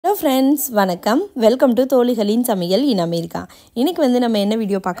Hello friends, வணக்கம். Welcome to தோழிகளின் சமையல் in America. இன்றைக்கி வந்து நம்ம என்ன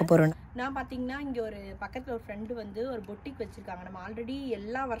வீடியோ பார்க்க போகிறோம்? நான் பார்த்தீங்கன்னா இங்கே ஒரு பக்கத்தில் ஒரு ஃப்ரெண்டு வந்து ஒரு பொட்டிக் வச்சுருக்காங்க. நம்ம ஆல்ரெடி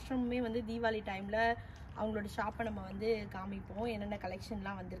எல்லா வருஷமுமே வந்து தீபாவளி டைமில் அவங்களோட ஷாப்பை நம்ம வந்து காமிப்போம், என்னென்ன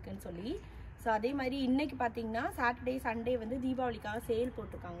கலெக்ஷன்லாம் வந்திருக்குன்னு சொல்லி. ஸோ அதே மாதிரி இன்றைக்கி பார்த்தீங்கன்னா சாட்டர்டே சண்டே வந்து தீபாவளிக்காக சேல்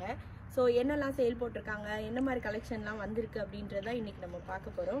போட்டிருக்காங்க. ஸோ என்னெல்லாம் சேல் போட்டிருக்காங்க, என்ன மாதிரி கலெக்ஷன்லாம் வந்திருக்கு அப்படின்றத இன்றைக்கி நம்ம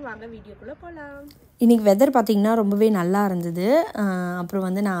பார்க்க போகிறோம். வாங்க வீடியோக்குள்ளே போகலாம். இன்றைக்கி வெதர் பார்த்திங்கன்னா ரொம்பவே நல்லா இருந்தது. அப்புறம்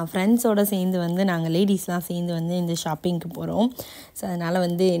வந்து நான் ஃப்ரெண்ட்ஸோடு சேர்ந்து வந்து நாங்கள் லேடிஸ்லாம் சேர்ந்து வந்து இந்த ஷாப்பிங்க்கு போகிறோம். ஸோ அதனால்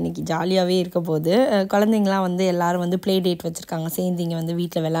வந்து இன்றைக்கி ஜாலியாகவே இருக்க போகுது. குழந்தைங்களாம் வந்து எல்லோரும் வந்து ப்ளே டேட் வச்சுருக்காங்க. சேர்ந்து இங்கே வந்து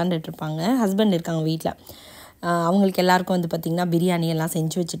வீட்டில் விளாண்டுட்ருப்பாங்க. ஹஸ்பண்ட் இருக்காங்க வீட்டில். அவங்களுக்கு எல்லாேருக்கும் வந்து பார்த்திங்கன்னா பிரியாணி எல்லாம்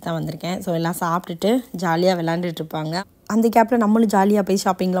செஞ்சு வச்சுட்டு தான் வந்திருக்கேன். ஸோ எல்லாம் சாப்பிட்டுட்டு ஜாலியாக விளாண்டுட்ருப்பாங்க. அந்த கேப்பில் நம்மளும் ஜாலியாக போய்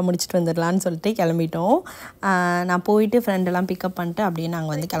ஷாப்பிங்லாம் முடிச்சுட்டு வந்துடலான்னு சொல்லிட்டு கிளம்பிட்டோம். நான் போயிட்டு ஃப்ரெண்டெல்லாம் பிக்கப் பண்ணிட்டு அப்படியே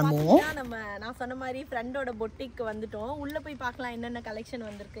நாங்கள் வந்து கிளம்புவோம். நான் சொன்ன மாதிரி ஃப்ரெண்டோட பொட்டிக்கு வந்துட்டோம். உள்ளே போய் பார்க்கலாம் என்னென்ன கலெக்ஷன்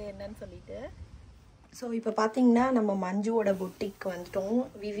வந்திருக்கு என்னன்னு சொல்லிட்டு. ஸோ இப்போ பார்த்தீங்கன்னா நம்ம மஞ்சுவோட பொட்டிக்கு வந்துட்டோம்,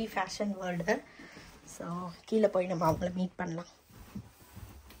 விவி ஃபேஷன் வேர்ல்டு. ஸோ கீழே போய் நம்ம அவங்கள மீட் பண்ணலாம்.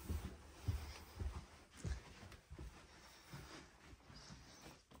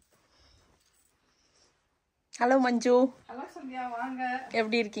 ஹலோ மஞ்சு. ஹலோ சந்தியா, வாங்க.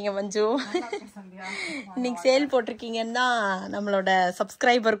 எப்படி இருக்கீங்க மஞ்சு? இன்னைக்கு சேல் போட்டிருக்கீங்கன்னா நம்மளோட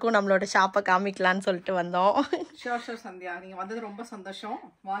சப்ஸ்கிரைபருக்கும் நம்மளோட ஷாப்பை காமிக்கலான்னு சொல்லிட்டு வந்தோம். ஷோர் சந்தியா, நீங்க வந்தது ரொம்ப சந்தோஷம்.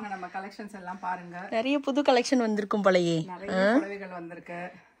 வாங்க நம்ம கலெக்ஷன்ஸ் எல்லாம் பாருங்க. நிறைய புது கலெக்ஷன் வந்திருக்கும் போலயே. நிறைய புடவைகள் வந்திருக்கு.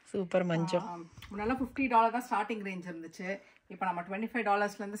 சூப்பர் மஞ்சு. முன்னால $50 தான் ஸ்டார்டிங் ரேஞ்ச் இருந்துச்சு. இப்போ நம்ம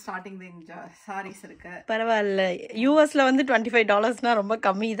 $25 இருந்து ஸ்டார்டிங் ரேஞ்ச் சாரீஸ் இருக்கு. பரவாயில்ல. யூஎஸ்ல வந்து $25 ரொம்ப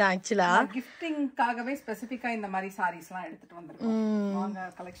கம்மி தான் ஆக்சுவலா. கிஃப்டிங்காகவே ஸ்பெசிஃபிக்கா இந்த மாதிரி சாரீஸ்லாம் எடுத்துட்டு வந்திருக்கோம். வாங்க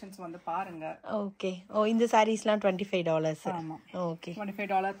கலெக்ஷன்ஸ் வந்து பாருங்க. ஓகே. ஓ, இந்த சாரீஸ்லாம் $25. ஆமா. Okay.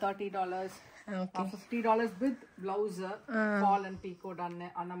 $25, $30, $50 with blouse, fall and பீகோ ton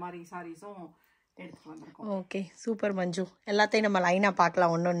அந்த மாதிரி சாரீஸும் எடுத்துட்டு வந்திருக்கோம். ஓகே, சூப்பர் மஞ்சு. எல்லாத்தையும் நம்ம லைனாக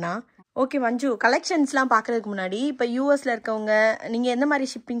பார்க்கலாம் ஒன்னொன்னா. ஓகே மஞ்சு, கலெக்ஷன்ஸ்லாம் பார்க்கறதுக்கு முன்னாடி இப்போ யூஎஸ்ல இருக்கவங்க நீங்கள் எந்த மாதிரி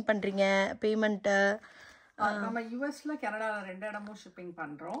ஷிப்பிங் பண்ணுறீங்க, பேமெண்ட்டு? நம்ம யூஎஸ்ல கனடால 2 இடமும் ஷிப்பிங்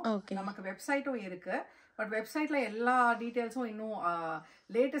பண்றோம். நமக்கு வெப்சைட்டும் இருக்கு. பட் வெப்சைட்ல எல்லா டீடைல்ஸும் இன்னும்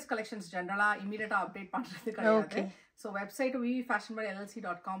லேட்டஸ்ட் கலெக்ஷன்ஸ் ஜெனரலா இமீடியட்டா அப்டேட் பண்றது கிடையாது. ஸோ வெப்சைட்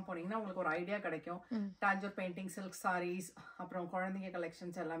vivfashionbyllc.com போனீங்கன்னா உங்களுக்கு ஒரு ஐடியா கிடைக்கும். டாஞ்சர் பெயிண்டிங், சில்க் சாரீஸ், அப்புறம் குழந்தைங்க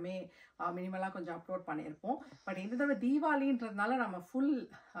கலெக்ஷன்ஸ் எல்லாமே மினிமலாக கொஞ்சம் அப்லோட் பண்ணியிருப்போம். பட் இந்த தடவை தீபாவளின்றதுனால நம்ம ஃபுல்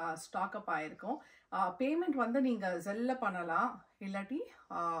ஸ்டாக் அப் ஆயிருக்கோம். பேமெண்ட் வந்து நீங்கள் செல்ல பண்ணலாம், இல்லாட்டி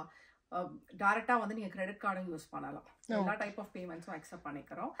டைரக்டா வந்து நீங்க கிரெடிட் கார்டும் யூஸ் பண்ணலாம். எல்லா டைப் ஆஃப் பேமெண்ட்ஸும் அக்செப்ட்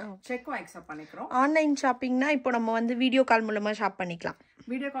பண்ணிக்கிறோம், செக்கும் அக்செப்ட் பண்ணிக்கிறோம். ஆன்லைன் ஷாப்பிங்னா இப்போ நம்ம வந்து வீடியோ கால் மூலமா ஷாப் பண்ணிக்கலாம்.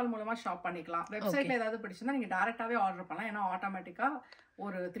 வீடியோ கால் மூலமா ஷாப் பண்ணிக்கலாம். வெப்சைட்ல ஏதாவது பிடிச்சிருந்தா நீங்க டைரக்டாவே ஆர்டர் பண்ணலாம். ஏன்னா ஆட்டோமேட்டிக்கா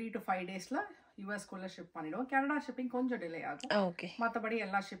ஒரு 3 to 5 டேஸ்ல யூஎஸ்குள்ள ஷிப் பண்ணிடுவோம். கனடா ஷிப்பிங் கொஞ்சம் டிலே ஆகும். ஓகே. மற்றபடி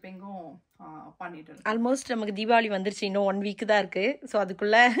எல்லா ஷிப்பிங்கும் பண்ணிட்டு இருக்கோம். ஆல்மோஸ்ட் நமக்கு தீபாவளி வந்துருச்சு, இன்னும் 1 வீக் தான் இருக்கு. ஸோ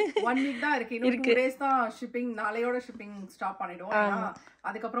அதுக்குள்ள 1 வீக் தான் இருக்கு. இன்னும் 2 டேஸ் தான் ஷிப்பிங். நாளையோட ஷிப்பிங் ஸ்டாப் பண்ணிடுவோம்.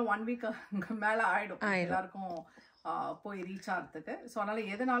 அதுக்கப்புறம் 1 வீக் மேல ஆயிடும் எல்லாருக்கும் போய் ரீச் ஆகிறதுக்கு. ஸோ அதனால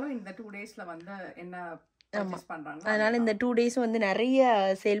எதனாலும் இந்த 2 டேஸ்ல வந்து என்ன அதனால இந்த 2 டேஸ் வந்து நிறைய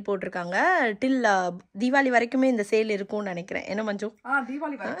சேல் போட்டிருக்காங்க. டில் தீபாவளி வரைக்குமே இந்த சேல் இருக்கும்னு நினைக்கிறேன். என்ன மஞ்சு?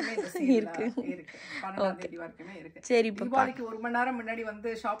 தீபாவளி வரைக்குமே இருக்கு. 12ஆம் தேதி வரைக்குமே இருக்கு. சரி, தீபாவளிக்கு 1 மணி நேரம் முன்னாடி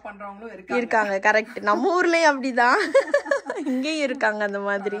வந்து ஷாப் பண்றவங்களும் இருக்காங்க. கரெக்ட். நம்ம ஊர்லயும் அப்படிதான், இங்கேயும் இருக்காங்க அந்த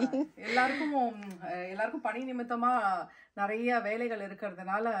மாதிரி. எல்லாருக்கும் பணி நிமித்தமா நிறைய வேலைகள்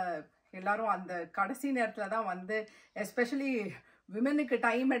இருக்கிறதுனால எல்லாரும் அந்த கடைசி நேரத்துல தான் வந்து எஸ்பெஷலி விமெனுக்கு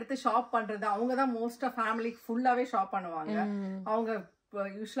டைம் எடுத்து ஷாப் பண்றது. அவங்க தான் மோஸ்டா ஃபேமிலிக்கு ஃபுல்லாவே ஷாப் பண்ணுவாங்க. அவங்க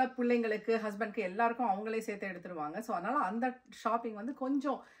யூஸ்வலா பிள்ளைங்களுக்கு, ஹஸ்பண்ட்க்கு எல்லாருக்கும் அவங்களே சேர்த்து எடுத்துருவாங்க. ஸோ அதனால அந்த ஷாப்பிங் வந்து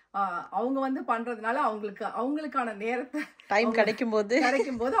கொஞ்சம் அவங்க வந்து பண்றதுனால அவங்களுக்கான நேரத்தை டைம் கிடைக்கும்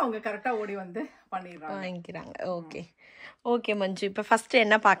போது அவங்க கரெக்டா ஓடி வந்து வாங்கிக்கிறாங்க. ஓகே ஓகே மஞ்சு, இப்போ ஃபர்ஸ்ட்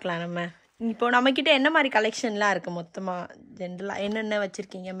என்ன பார்க்கலாம் நம்ம? இப்போ நம்ம கிட்ட என்ன மாதிரி கலெக்ஷன்லாம் இருக்கு மொத்தமா ஜென்ரலா என்னென்ன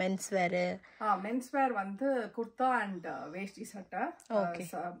வச்சிருக்கீங்க? மென்ஸ் வேர் வந்து குர்தா அண்ட் வேஷ்டி சட்டை,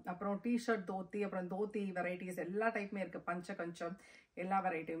 அப்புறம் டிஷர்ட், தோத்தி, அப்புறம் தோத்தி வெரைட்டிஸ் எல்லா டைப்புமே இருக்கு. பஞ்ச கஞ்சம் எல்லா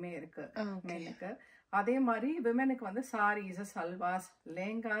வெரைட்டியுமே இருக்கு மென்னுக்கு. அதே மாதிரி விமெனுக்கு வந்து சாரீஸ், சல்வாஸ்,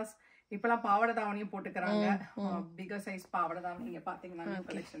 லேங்காஸ், இப்பெல்லாம் பாவாடை தாவணியும் போட்டுக்கிறாங்க. பிகர் சைஸ் பாவாடை தாவணி இங்க பாத்தீங்கன்னா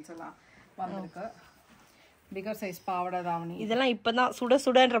கலெக்ஷன்ஸ் எல்லாம் வந்திருக்கு. பிகர் சைஸ் பாவாடை தாவணி இதெல்லாம் இப்பதான் சுட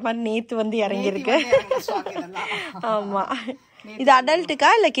சுடன்ற மாதிரி நேத்து வந்து இறங்கிருக்கு. ஆமா, இது அடல்ட்டுக்கா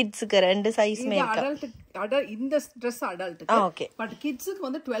இல்ல கிட்ஸுக்கு? 2 சைஸ்மே இருக்கு. இந்த ட்ரெஸ் அடல்ட்டுக்கு. ஓகே. பட் கிட்ஸுக்கு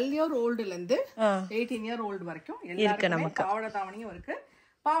வந்து 12 year oldல இருந்து 18 year old வரைக்கும் இருக்கு. நமக்கு பாவாடை தாவணியும் இருக்கு,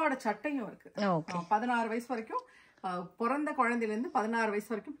 பாவாடை சட்டையும் இருக்கு. 16 வயசு வரைக்கும் பிறந்த குழந்தையில இருந்து 16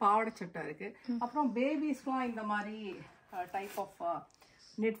 வயசு வரைக்கும் பாவாடை சட்டை இருக்கு. அப்புறம் பேபிஸ்க்குலாம் இந்த மாதிரி டைப் ஆஃப்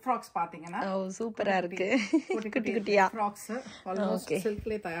நெட் ஃப்ராக்ஸ் பாத்தீங்கன்னா ஓ சூப்பரா இருக்கு. குட்டி குட்டியா ஃப்ராக்ஸ் ஆல்மோஸ்ட்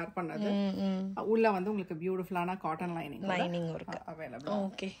சில்க்லயே தயார் பண்ணது. உள்ள வந்து உங்களுக்கு பியூட்டிஃபுல்லான காட்டன் லைனிங் இருக்கு அவைலபிள்.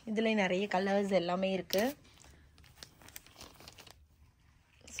 ஓகே, இதுல நிறைய கலர்ஸ் எல்லாமே இருக்கு.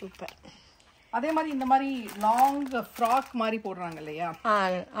 சூப்பர். அதே மாதிரி இந்த மாதிரி லாங் ஃப்ராக் மாதிரி போடுறாங்க இல்லையா?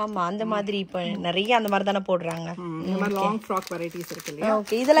 ஆமா, அந்த மாதிரி இப்ப நிறைய அந்த மாதிரி தானே போடுறாங்க. இந்த மாதிரி லாங் ஃப்ராக் வெரைட்டிஸ் இருக்கு இல்லையா?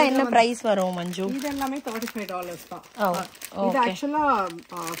 ஓகே, இதெல்லாம் என்ன பிரைஸ் வரும் மஞ்சு? இது எல்லாமே $35 தான். இது ஆக்சுவலா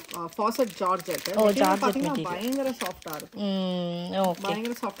ஃபாசெட் ஜார்ஜெட். பாத்தீங்கன்னா பயங்கர சாஃப்டா இருக்கும்.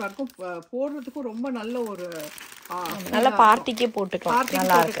 பயங்கர சாஃப்டா இருக்கும். போடுறதுக்கும் ரொம்ப நல்ல ஒரு நல்ல பார்ட்டிக்கே போட்டுக்கலாம்.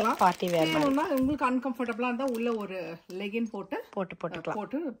 நல்லா இருக்கு பார்ட்டி வேர் மாதிரி. உங்களுக்கு அன்கம்ஃபர்ட்டபிளா இருந்தா உள்ள ஒரு லெகின் போட்டுக்கலாம்.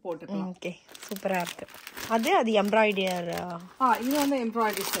 ஓகே, சூப்பரா இருக்கு. அது எம்ப்ராய்டர். இது வந்து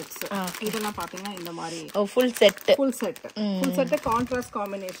எம்ப்ராய்டரி செட்ஸ். இதெல்லாம் பாத்தீங்கன்னா இந்த மாதிரி ஃபுல் செட் கான்ட்ராஸ்ட்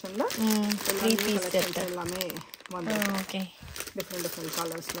காம்பினேஷன்ல 3 பீஸ் செட் எல்லாமே வந்து ஓகே டிஃபரெண்ட்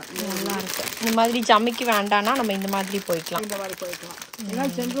கலர்ஸ்ல நல்லா இருக்கு. இந்த மாதிரி ஜம்மிக்கு வேண்டாம்னா நம்ம இந்த மாதிரி போய்க்கலாம். ஏன்னா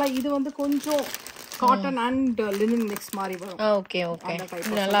ஜெனரலா இது வந்து கொஞ்சம் காட்டன் அண்ட் லினன் மிக்ஸ் மாதிரி வரும். ஓகே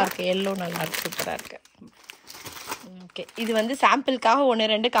நல்லா இருக்கு. எல்லோ நல்லா இருக்கு, சூப்பரா இருக்கு. ஓகே, இது வந்து சாம்பிளுக்காக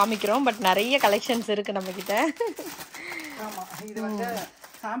 1-2 காமிக்கிறோம். பட் நிறைய கலெக்ஷன்ஸ் இருக்கு நம்ம கிட்ட. ஆமா, இது வந்து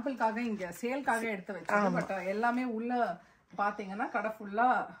சாம்பிளுக்காக இங்க சேல்காக எடுத்து வச்சேன். பட் எல்லாமே உள்ள பாத்தீங்கன்னா கடை ஃபுல்லா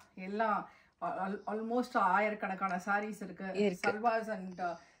எல்லாம் ஆல்மோஸ்ட் 1000கணக்கான சாரீஸ் இருக்கு. சல்வார்ஸ் அண்ட்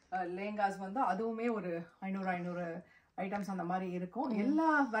லேங்காஸ் வந்து அதுவுமே ஒரு 500 ஐட்டம்ஸ் அந்த மாதிரி இருக்கும். எல்லா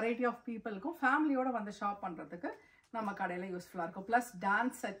வெரைட்டி ஆஃப் பீப்புளுக்கும் ஃபேமிலியோட வந்து ஷாப் பண்றதுக்கு நம்ம கடையில யூஸ்ஃபுல்லா இருக்கும். பிளஸ்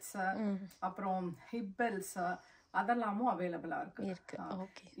டான்ஸ் செட்ஸ், அப்புறம் ஹிப் பெல்ஸ் அதெல்லாமும் அவைலபிளா இருக்கு.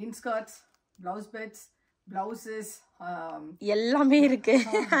 இன்ஸ்கர்ட்ஸ், பிளவுஸ் பெட்ஸ், பிளவுசஸ் எல்லாமே இருக்கு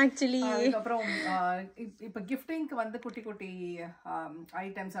ஆக்சுவலி. அப்புறம் இப்ப கிஃப்டிங்க்கு வந்து குட்டி குட்டி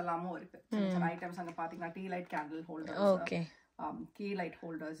ஐட்டம்ஸ் எல்லாமும் இருக்கு. ஐட்டம்ஸ் அங்க பாத்தீங்கன்னா tea light candle holders, key light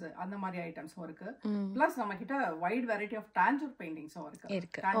holders அந்த மாதிரி ஐட்டம்ஸும் இருக்கு. பிளஸ் நம்ம கிட்ட வைட் வெரைட்டி ஆஃப் டான்ஜூர் பெயிண்டிங்ஸும்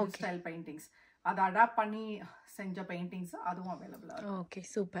இருக்கு. டான்ஜூர் ஸ்டைல் பெயிண்டிங்ஸ், அதை அடாப்ட் பண்ணி செஞ்ச பெயிண்டிங்ஸ் அதுவும் அவைலபிளா இருக்கு. Okay,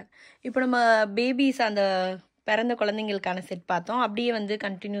 super. இப்போ நம்ம பேபிஸ் அந்த பிறந்த குழந்தைங்களுக்கான செட் பார்த்தோம். அப்படியே வந்து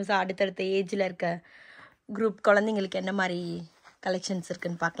கண்டினியூஸா அடுத்தடுத்த ஏஜ்ல இருக்க குரூப் குழந்தைங்களுக்கு என்ன மாதிரி கலெக்ஷன்ஸ்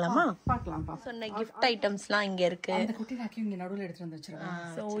இருக்குன்னு பார்க்கலாமா? பார்க்கலாம். சொன்ன கிஃப்ட் ஐட்டம்ஸ்லாம் இங்க இருக்கு. அந்த குட்டி ராக்கி இங்க நடுவுல எடுத்து வந்து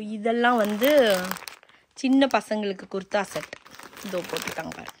வச்சிருக்காங்க. ஸோ இதெல்லாம் வந்து சின்ன பசங்களுக்கு குர்தா செட் இதோ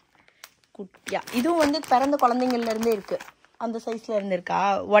போட்டுருக்காங்க பாரு குட்டியா. இதுவும் வந்து பிறந்த குழந்தைங்கள்ல இருந்தே இருக்கு. அந்த சைஸ்ல இருந்து இருக்கா?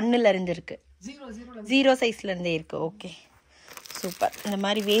 1ல இருந்து இருக்கு, 0 சைஸ்ல இருந்தே இருக்கு. Okay, super. இந்த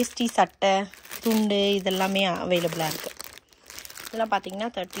மாதிரி வேஷ்டி, சட்டை, துண்டு இதெல்லாமே அவைலபிளா இருக்கு. இதெல்லாம் பார்த்தீங்கன்னா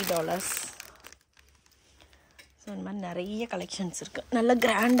 $30. ஸோ இந்த மாதிரி நிறைய கலெக்ஷன்ஸ் இருக்கு. நல்ல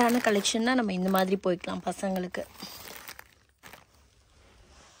கிராண்டான கலெக்ஷன்னா நம்ம இந்த மாதிரி போய்க்கலாம் பசங்களுக்கு.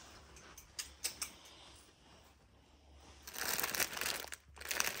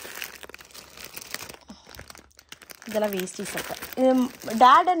 இதெல்லாம் வேஷ்டி சட்டை.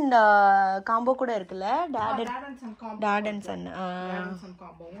 டேட் அண்ட் காம்போ கூட இருக்குல்ல? டேட் அண்ட் சன்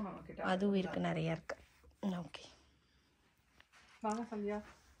அதுவும் இருக்கு, நிறைய இருக்கு. ஓகே, வாங்க சந்தியா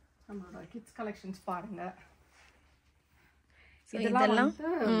நம்மளோட கிட்ஸ் கலெக்ஷன்ஸ் பாருங்க. இதெல்லாம்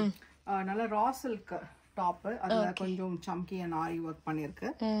நல்ல ரா சில்க் டாப், அதுல கொஞ்சம் சம்கி அண்ட் ஆரி ஒர்க் பண்ணிருக்கு.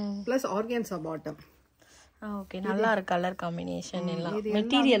 Plus organza bottom. ஓகே, நல்லா இருக்கு. கலர் காம்பினேஷன் எல்லாம்,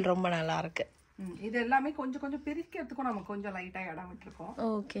 மெட்டீரியல் ரொம்ப நல்லா இருக்கு. இது எல்லாமே கொஞ்சம் கொஞ்சம் பிரிக்கிறதுக்கும் நம்ம கொஞ்சம் லைட்டா இடம் விட்டுருக்கோம்.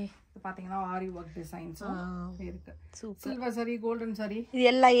 ஓகே, பாத்தீங்கன்னா ஆரி ஒர்க் டிசைன்ஸும் இருக்கு. சில்வர் சரி, கோல்டன் சரி, இது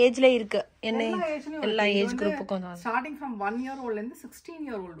எல்லா ஏஜ்ல இருக்கு. என்ன எல்லா age குரூப்புக்கும் starting from 1 year old ல இருந்து 16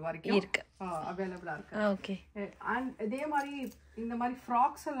 year old வரைக்கும் இருக்கு, அவைலபிளா இருக்கு. ஓகே, அண்ட் இதே மாதிரி இந்த மாதிரி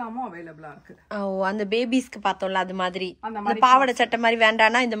ஃப்ராக்ஸ் எல்லாமும் அவைலபிளா இருக்கு. அந்த பேபிஸ்க்கு பார்த்தோம்ல அது மாதிரி, அந்த பாவாடை சட்டை மாதிரி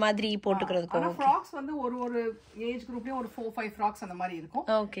வேண்டானா இந்த மாதிரி போட்டுக்கிறதுக்கு. ஆனா ஃப்ராக்ஸ் வந்து ஒரு ஏஜ் குரூப்லயும் ஒரு 4-5 ஃப்ராக்ஸ் அந்த மாதிரி இருக்கும்.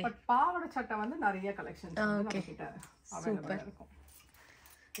 ஓகே, பட் பாவாடை சட்டை வந்து நிறைய கலெக்ஷன்ஸ் நம்ம கிட்ட அவைலபிளா இருக்கும்.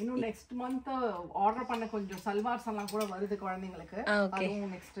 இன்னும் நெக்ஸ்ட் மந்த் ஆர்டர் பண்ண கொஞ்சம் சல்வார்ஸ் எல்லாம் கூட வருது குழந்தைங்களுக்கு.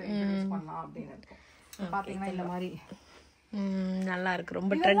 அதுவும் நெக்ஸ்ட் இன்ட்ரோ듀ஸ் பண்ணலாம் அப்படின்னு இருக்கோம். பாத்தீங்கன்னா இந்த மாதிரி நல்லா இருக்கு.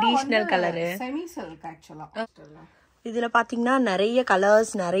 ரொம்ப ட்ரெடிஷனல் கலர், செமி சில்க் ஆக்சுவலா. இதுல பாத்தீங்கன்னா நிறைய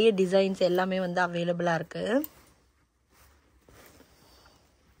கலர்ஸ், நிறைய டிசைன்ஸ் எல்லாமே வந்து அவைலபிளா இருக்கு.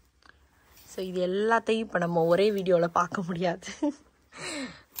 ஸோ இது எல்லாத்தையும் இப்போ நம்ம ஒரே வீடியோல பார்க்க முடியாது.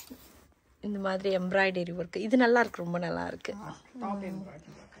 இந்த மாதிரி எம்ப்ராய்டரி ஒர்க் இது நல்லா இருக்கு, ரொம்ப நல்லா இருக்கு.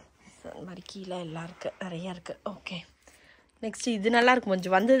 இந்த மாதிரி கீழே எல்லாம் இருக்கு, நிறைய இருக்கு. ஓகே, நெக்ஸ்ட் இது நல்லா இருக்கும்.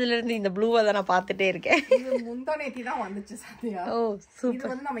 கொஞ்சம் வந்ததுல இருந்து இந்த ப்ளூவை தான் நான் பார்த்துட்டே இருக்கேன். இது முந்தானேத்தி தான் வந்துச்சு சத்யா. ஓ சூப்பர்.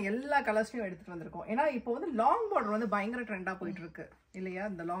 இது வந்து நம்ம எல்லா கலர்ஸ்லயும் எடுத்துட்டு வந்திருக்கோம். ஏன்னா இப்போ வந்து லாங் பார்டர் வந்து பயங்கர ட்ரெண்டா போயிட்டு இருக்கு இல்லையா?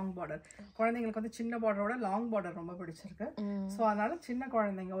 இந்த லாங் பார்டர் குழந்தைங்களுக்கு வந்து சின்ன பார்டரோட லாங் பார்டர் ரொம்ப பிடிச்சிருக்கு. ஸோ அதனால சின்ன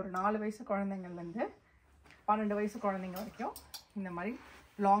குழந்தைங்க ஒரு 4 வயசு குழந்தைங்கள்ல இருந்து 12 வயசு குழந்தைங்க வரைக்கும் இந்த மாதிரி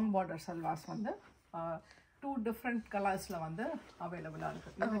லாங் பார்டர் சல்வாஸ் வந்து 2 டிஃப்ரெண்ட் கலர்ஸ்ல வந்து அவைலபிளா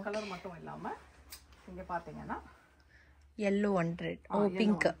இருக்கு. இந்த கலர் மட்டும் இல்லாம இங்க பாத்தீங்கன்னா yellow 100. ஓ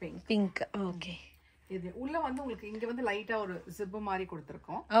பிங்க். ஓகே. இது உள்ள வந்து உங்களுக்கு இங்க வந்து லைட்டா ஒரு ஜிப் மாதிரி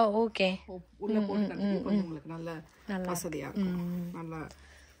கொடுத்திருக்கோம். ஓ ஓகே. உள்ள போட்டுக்கிறது கொஞ்சம் உங்களுக்கு நல்ல வசதியா இருக்கும். நல்ல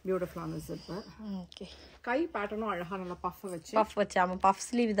பியூட்டிஃபுல்லான ஜிப். ஓகே. கை பேட்டர்னும் அழகா நல்ல பஃப் வச்சு ஆமா பஃப்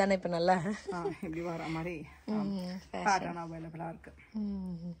ஸ்லீவ் தானே இப்ப நல்லா இப்படி வர மாதிரி பேட்டர்ன் அவைலபிளா இருக்கு.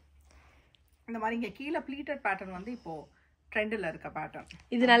 இந்த மாதிரி இங்க கீழ ப்ளீட்டட் பேட்டர்ன் வந்து இப்போ ட்ரெண்ட்ல இருக்க பேட்டர்ன்.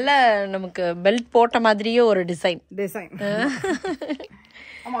 இது நல்ல நமக்கு பெல்ட் போட்ட மாதிரியே ஒரு டிசைன்.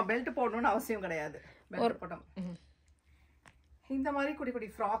 ஆமா பெல்ட் போடணும்னு அவசியம் கிடையாது. பெல்ட் போட்டோம். இந்த மாதிரி குட்டி குட்டி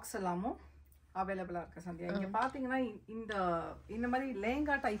ஃப்ராக்ஸ் எல்லாமும் அவைலபிளா இருக்கு சந்தியா. இங்க பாத்தீங்கன்னா இந்த மாதிரி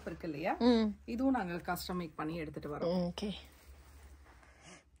லேங்கா டைப் இருக்கு இல்லையா, இதுவும் நாங்க கஸ்டம் மேக் பண்ணி எடுத்துட்டு வரோம். ஓகே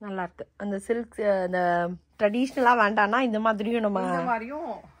நல்லா இருக்கு. அந்த சில்க் அந்த ட்ரெடிஷனலா வேண்டாம்னா இந்த மாதிரியும் நம்ம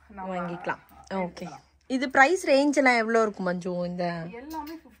வாங்கிக்கலாம். ஓகே. இது பிரைஸ் ரேஞ்ச் எல்லாம் எவ்வளவு இருக்கும் மஞ்சு? இந்த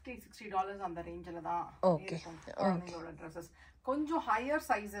எல்லாமே $50-60 அந்த ரேஞ்சில தான். ஓகே. அவங்களோட Dresses கொஞ்சம் ஹையர்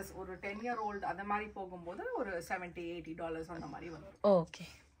சைஸஸ் ஒரு 10 year old அந்த மாதிரி போகும்போது ஒரு $70-80 அந்த மாதிரி வரும். ஓகே.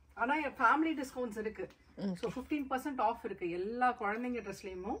 ஆனா ஃபேமிலி டிஸ்கவுண்ட்ஸ் இருக்கு. சோ 15% ஆஃப் இருக்கு. எல்லா குழந்தைங்க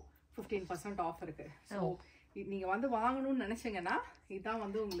ட்ரெஸ்லயும் 15% ஆஃப் இருக்கு. சோ நீங்க வந்து வாங்கணும்னு நினைச்சீங்கன்னா இதான்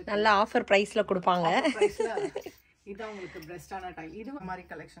வந்து உங்களுக்கு நல்ல ஆஃபர் பிரைஸ்ல கொடுப்பாங்க. இதான் உங்களுக்கு பெஸ்டான டைம். இது மாதிரி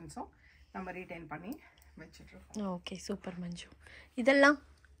கலெக்ஷன்ஸும் நம்ம ரீடைன் பண்ணி வச்சிட்டு இருக்கோம். ஓகே சூப்பர் மஞ்சு.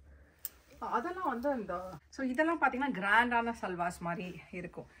 அதெல்லாம் வந்து இந்த இதெல்லாம் பாத்தீங்கன்னா கிராண்டான சல்வாஸ் மாதிரி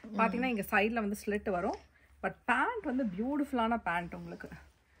இருக்கும். பாத்தீங்கன்னா இங்க சைடுல வந்து ஸ்லிட் வரும். பட் பேண்ட் வந்து பியூட்டிஃபுல்லான பேண்ட் உங்களுக்கு.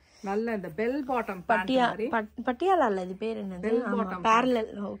 நல்ல இந்த பெல் பாட்டம் பேண்ட் மாதிரி. பட்டியாலா இல்ல இது பேர் என்னது? Bell bottom parallel.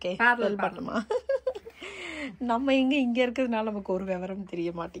 Okay parallel பாட்டமா. நம்ம இங்க இருக்கிறதுனால நமக்கு ஒரு விவரம் தெரிய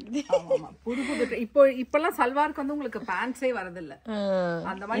மாட்டேங்குது. ஆமா புது இப்பெல்லாம் சல்வாருக்கு வந்து உங்களுக்கு பேண்ட்ஸே வரது இல்ல.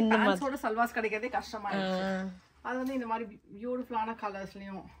 அந்த மாதிரி பேண்ட்ஸோட சல்வாஸ் கிடைக்கிறதே கஷ்டமா இருக்கு. அது வந்து இந்த மாதிரி பியூட்டிஃபுல்லான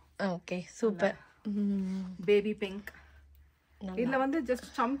கலர்ஸ்லயும். Okay super. Baby pink. இதுல வந்து ஜஸ்ட்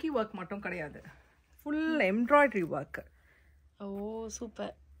சம்கி வர்க் மட்டும் கிடையாது, ஃபுல் எம்ப்ராய்டரி வர்க். ஓ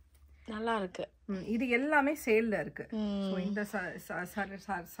சூப்பர் நல்லா இருக்கு. இது எல்லாமே சேல்ல இருக்கு. சோ இந்த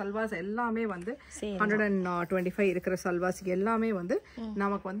சல்வாஸ் எல்லாமே வந்து 125 இருக்கிற சல்வாஸ் எல்லாமே வந்து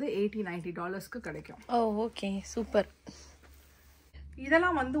நமக்கு வந்து $80-90 கிடைக்கும். ஓ ஓகே சூப்பர்.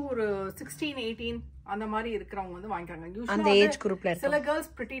 இதெல்லாம் வந்து ஒரு 16-18 அந்த மாதிரி இருக்கிறவங்க வந்து வாங்கிக்கிறாங்க. அந்த ஏஜ் குரூப்ல சில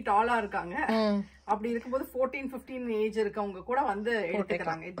கேர்ள்ஸ் பிரிட்டி டாலா இருக்காங்க. அப்படி இருக்கும்போது 14-15 ஏஜ் இருக்கவங்க கூட வந்து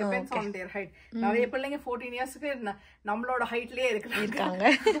எடுத்துக்கிறாங்க. It depends on their height. நிறைய பிள்ளைங்க 14 இயர்ஸ்க்கு நம்மளோட ஹைட்லயே இருக்காங்க.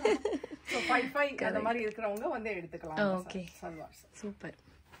 சோ 5'5" அந்த மாதிரி இருக்கிறவங்க வந்து எடுத்துக்கலாம். Okay super.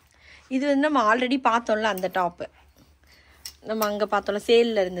 இது வந்து நம்ம ஆல்ரெடி பார்த்தோம்ல அந்த டாப் நம்ம அங்க பார்த்தோம்ல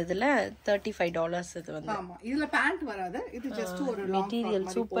சேல்ல இருந்ததுல $35 இது வந்து. ஆமா இதுல பேண்ட் வராது. இது ஜஸ்ட் ஒரு மெட்டீரியல்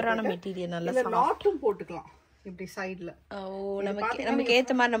சூப்பரான மெட்டீரியல். நல்ல நாட்டும் போட்டுக்கலாம் இப்படி சைடுல. ஓ நமக்கு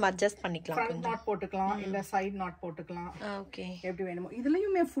ஏத்த மாதிரி நம்ம அட்ஜஸ்ட் பண்ணிக்கலாம். ஃப்ரண்ட் நாட் போட்டுக்கலாம் இல்ல சைடு நாட் போட்டுக்கலாம். ஓகே எப்படி வேணுமோ.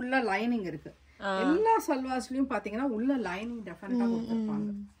 இதுலயுமே ஃபுல்லா லைனிங் இருக்கு. எல்லா சல்வாஸ்லயும் பாத்தீங்கன்னா உள்ள லைனிங் டெஃபினட்டா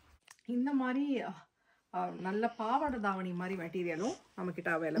கொடுத்திருப்பாங்க. இந்த மாதிரி நல்ல பாவாடை தாவணி மாதிரி மெட்டீரியலும் நம்ம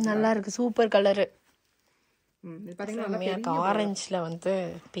கிட்ட அவைலபிள். நல்லா இருக்கு. Super colour. இது பாத்தீங்கன்னா ஆரஞ்சுல வந்து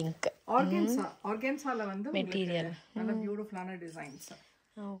பிங்க். ஆர்கன்சால வந்து மெட்டீரியல் நல்ல பியூட்டிஃபுல்லான டிசைன்ஸ்.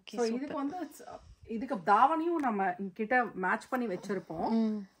 ஓகே சோ இதுக்கு தாவணியும் நம்ம கிட்ட மேட்ச் பண்ணி வச்சிருப்போம்.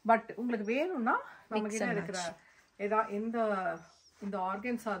 பட் உங்களுக்கு வேணும்னா நம்ம கிட்ட இருக்கிற இந்த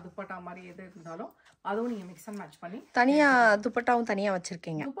ஆர்கன்சா துப்பட்டா மாதிரி எது இருந்தாலும் அதுவும் நீங்க மிக்ஸ் அண்ட் மேட்ச் பண்ணி தனியா துப்பட்டாவும் தனியா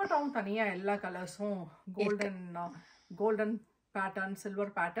வச்சிருக்கீங்க. துப்பட்டாவும் தனியா எல்லா கலர்ஸும் golden pattern,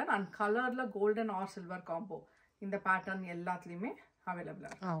 silver pattern and கலர்ல கோல்டன் ஆர் சில்வர் காம்போ இந்த பேட்டர்ன் எல்லாத்துலயுமே அவைலபிளா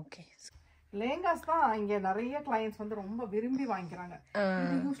இருக்கு. ஓகே லேங்காஸ் தான் இங்க நிறைய கிளையன்ட்ஸ் வந்து ரொம்ப விரும்பி வாங்கிக்கிறாங்க.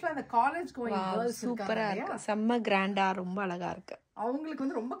 இது யூசுவலா இந்த காலேஜ் கோயிங் கேர்ள்ஸ் சூப்பரா இருக்கு. செம்ம கிராண்டா ரொம்ப அழகா இருக்கு. அவங்களுக்கு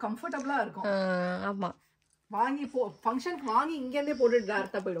வந்து ரொம்ப கம்ஃபர்ட்டபிளா இருக்கும். ஆமா வாங்கி ஃபங்க்ஷனுக்கு வாங்கி இங்க இருந்தே போட்டு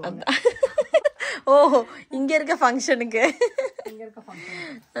டைரக்டா போய்டுவாங்க. ஓ இங்க இருக்க ஃபங்க்ஷனுக்கு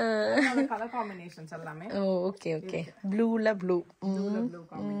கலர் காம்பினேஷன்ஸ் எல்லாமே. Okay okay ப்ளூல blue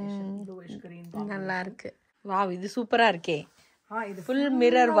combination bluish green நல்லா இருக்கு. வாவ் இது சூப்பரா இருக்கே. இது ஃபுல்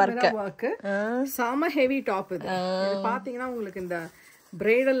மிரர் வர்க். செம ஹெவி டாப். இது பாத்தீங்கன்னா உங்களுக்கு இந்த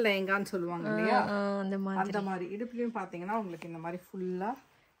பிரைடல் லெஹங்கான்னு சொல்லுவாங்க இல்லையா, அந்த மாதிரி இடுப்புலயும் பாத்தீங்கன்னா உங்களுக்கு இந்த மாதிரி ஃபுல்லா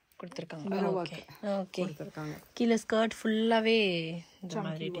கொடுத்திருக்காங்க. ஓகே கொடுத்திருக்காங்க. கீழ ஸ்கர்ட் ஃபுல்லாவே இந்த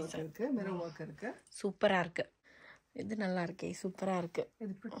மாதிரி டிசைன் இருக்கு, மிரர் வர்க் இருக்கு. சூப்பரா இருக்கு. இது நல்லா இருக்கே, சூப்பரா இருக்கு.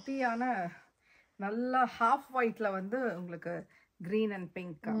 இது பிரிட்டியான நல்ல ஹாஃப் ஒயிட்ல வந்து உங்களுக்கு green and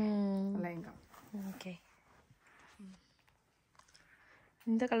pink lehenga. Okay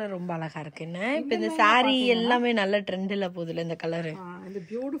இந்த கலர் ரொம்ப அழகா இருக்கு. என்ன இப்போ இந்த saree எல்லாமே நல்ல ட்ரெண்ட்ல போகுதுல இந்த கலர். இந்த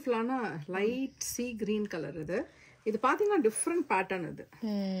பியூட்டிஃபுல்லான லைட் சீ கிரீன் கலர் இது. இது பாத்தீங்கன்னா டிஃபரண்ட் பேட்டர்ன் இது.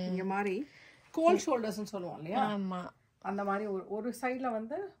 இந்த மாதிரி கோல் ஷோல்டர்ஸ்னு சொல்லுவோம் இல்லையா? ஆமா. அந்த மாதிரி ஒரு சைடுல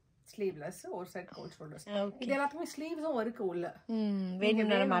வந்து ஸ்லீவ்லெஸ், ஒரு சைடு கோல் ஷோல்டர்ஸ். இது எல்லாத்துக்குமே ஸ்லீவ்ஸும் இருக்கு உள்ள.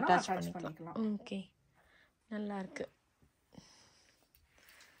 வேணும்னா நம்ம அட்டாச் பண்ணிக்கலாம். ஓகே, நல்லா இருக்கு.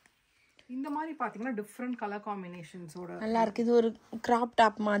 இந்த மாதிரி பாத்தீங்கன்னா டிஃபரண்ட் கலர் காம்பினேஷன்ஸோட நல்லா இருக்கு. இது ஒரு கிராப்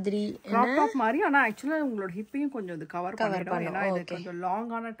டாப் மாதிரி. கிராப் டாப் மாதிரி, ஆனா ஆக்சுவலா உங்களோட ஹிப்பையும் கொஞ்சம் இது கவர் பண்ணிடும். ஏன்னா இது கொஞ்சம்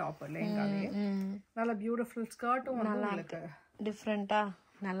லாங்கான டாப் இல்லைங்காலே. நல்ல பியூட்டிஃபுல் ஸ்கர்ட்டும் வந்து உங்களுக்கு டிஃபரெண்டா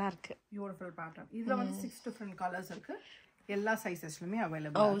நல்லா இருக்கு. Beautiful pattern. இதுல வந்து 6 டிஃபரண்ட் கலர்ஸ் இருக்கு. எல்லா சைஸஸ்லயுமே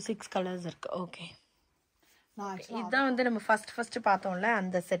அவைலபிள். 6 கலர்ஸ் இருக்கு. ஓகே, இதான் வந்து நம்ம ஃபர்ஸ்ட் பார்த்தோம்ல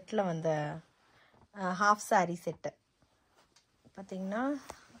அந்த செட்ல வந்த ஹாஃப் சாரி செட்டு. பாத்தீங்கன்னா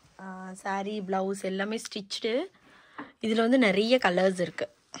சாரி பிளவுஸ் எல்லாமே ஸ்டிச்டு. இதில் வந்து நிறைய கலர்ஸ்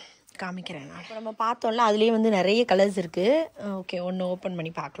இருக்குது, காமிக்கிறேன் நான். இப்போ நம்ம பார்த்தோம்ல அதுலேயே வந்து நிறைய கலர்ஸ் இருக்குது. ஓகே, ஒன்று ஓப்பன்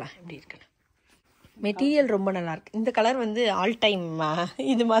பண்ணி பார்க்கலாம் எப்படி இருக்குன்னு. மெட்டீரியல் ரொம்ப நல்லா இருக்கு. இந்த கலர் வந்து ஆல் டைம்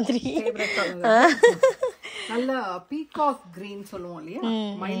இது மாதிரி நல்ல பீகாக் கிரீன் சொல்லுவோம் இல்லையா?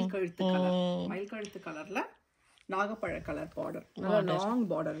 மயில் கழுத்து கலர். மயில் கழுத்து கலர்ல நாகப்பழ கலர் பார்டர். நல்ல லாங்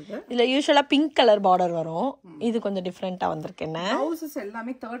பார்டர் இது. இதுல யூசுவலா பிங்க் கலர் பார்டர் வரும். இது கொஞ்சம் டிஃபரெண்டா வந்திருக்கு. என்ன ப்ளவுசஸ்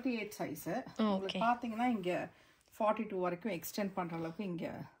எல்லாமே 38 சைஸ். உங்களுக்கு பாத்தீங்கன்னா இங்க 42 வரைக்கும் எக்ஸ்டெண்ட் பண்ற அளவுக்கு இங்க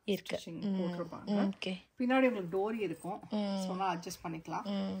இருக்கு போட்டுருப்பாங்க. ஓகே, பின்னாடி உங்களுக்கு டோரி இருக்கும், சொன்னா அட்ஜஸ்ட் பண்ணிக்கலாம்.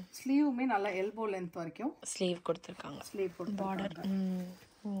 ஸ்லீவுமே நல்ல எல்போ லென்த் வரைக்கும் ஸ்லீவ் கொடுத்துருக்காங்க. Sleeve border.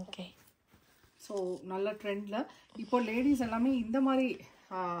 ஓகே, ஸோ நல்ல ட்ரெண்ட்ல இப்போ லேடிஸ் எல்லாமே இந்த மாதிரி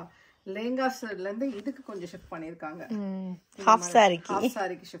லெஹங்காஸ்ல இருந்து இதுக்கு கொஞ்சம் ஷிஃப்ட் பண்ணிருக்காங்க. ஹாஃப்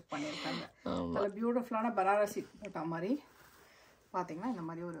சாரிக்கு ஷிஃப்ட் பண்ணிருக்காங்க. நல்ல பியூட்டிஃபுல்லான பனாரசி போட்ட மாதிரி பாத்தீங்கன்னா இந்த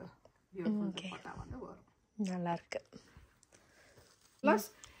மாதிரி ஒரு பியூட்டிஃபுல் துப்பட்டா வந்து வரும். நல்லா இருக்கு. ப்ளஸ்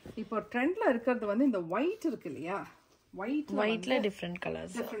இப்போ ட்ரெண்ட்ல இருக்கிறது வந்து இந்த ஒயிட் இருக்கு இல்லையா? ஒயிட்ல டிஃபரெண்ட்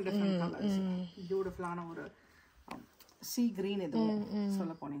கலர்ஸ். பியூட்டிஃபுல்லான ஒரு சீ கிரீன் இது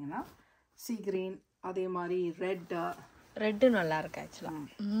சொல்ல போனீங்கன்னா சீ கிரீன், அதே மாதிரி ரெட் நல்லா இருக்கு ஆக்சுவலா.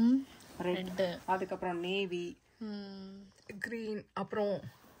 ரெட், அதுக்கப்புறம் நேவி கிரீன், அப்புறம்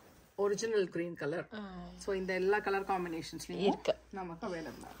ஒரிஜினல் கிரீன் கலர். ஸோ இந்த எல்லா கலர் காம்பினேஷன்ஸ்லயும் இருக்கு நமக்கு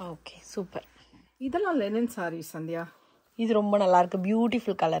அவைலபிள். Okay, super. இதெல்லாம் லெனின் சாரி சந்தியா. இது ரொம்ப நல்லா இருக்கு.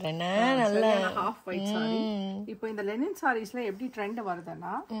 Beautiful colour. என்ன நல்ல ஹாஃப் ஒயிட் சாரி. இப்போ இந்த லெனின் சாரீஸ்ல எப்படி ட்ரெண்ட்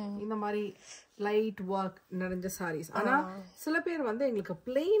வருதுன்னா இந்த மாதிரி லைட் ஒர்க் நிறைஞ்ச சாரீஸ். ஆனா சில பேர் வந்து எங்களுக்கு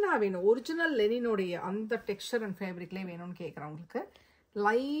பிளெயினா வேணும், ஒரிஜினல் லெனினோடைய அந்த டெக்ஸ்சர் அண்ட் ஃபேப்ரிக்லயே வேணும்னு கேக்குறவங்களுக்கு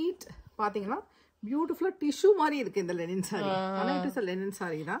லைட் பாத்தீங்கன்னா பியூட்டிஃபுல்லா டிஷ்யூ மாதிரி இருக்கு இந்த லெனின் சாரி. ஆனா it is a Lenin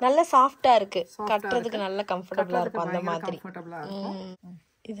sorry தான். நல்ல சாஃப்ட்டா இருக்கு, கட்டறதுக்கு நல்ல கம்ஃபர்ட்டபிளா இருக்கும். அந்த மாதிரி கம்ஃபர்ட்டபிளா இருக்கும்.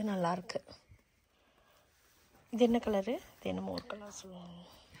 இது நல்லா இருக்கு. இது என்ன கலர்? இது என்னமோ ஒரு கலர் சொல்லுவாங்க.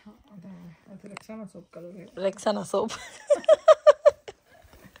 அது ரெக்ஸானா சோப் கலர். ரெக்ஸானா சோப்.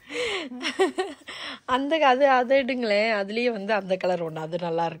 அந்த அது அதை எடுங்களேன். அதுலயே வந்து அந்த கலர் ஒன்று, அது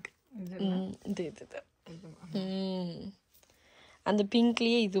நல்லா இருக்கு. இது அந்த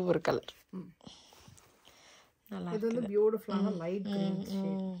பிங்க்லயே இது ஒரு கலர் நல்லா. இது வந்து பியூட்டிஃபுல்லான light green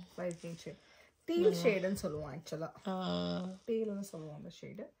shade, light green shade. Deal ஷேட்னு சொல்லுவோம் ஆக்சுவலா. டீல்னு சொல்லுவோம் அந்த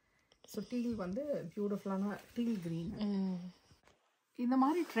ஷேடு. ஸோ டீல் வந்து பியூட்டிஃபுல்லான டீல் கிரீன். இந்த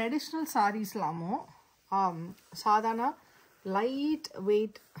மாதிரி ட்ரெடிஷ்னல் சாரீஸ்லாமும் சாதாரண லைட்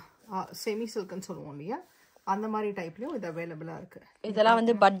வெயிட் செமி சில்க்னு சொல்லுவோம் இல்லையா? அந்த மாதிரி டைப்லயும் இது அவைலபிளா இருக்கு. இதெல்லாம்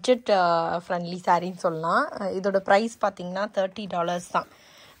வந்து பட்ஜெட் ஃப்ரெண்ட்லி சாரின்னு சொல்லலாம். இதோட ப்ரைஸ் பார்த்தீங்கன்னா $30 தான்.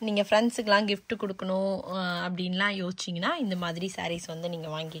 நீங்கள் ஃப்ரெண்ட்ஸுக்கெலாம் கிஃப்ட் கொடுக்கணும் அப்படின்லாம் யோசிச்சிங்கன்னா இந்த மாதிரி சாரீஸ் வந்து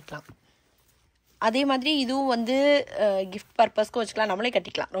நீங்கள் வாங்கிக்கலாம். அதே மாதிரி இதுவும் வந்து கிஃப்ட் பர்பஸ்க்கு வச்சுக்கலாம், நம்மளே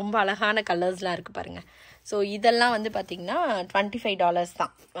கட்டிக்கலாம். ரொம்ப அழகான கலர்ஸ்லாம் இருக்குது பாருங்கள். ஸோ இதெல்லாம் வந்து பார்த்திங்கன்னா $25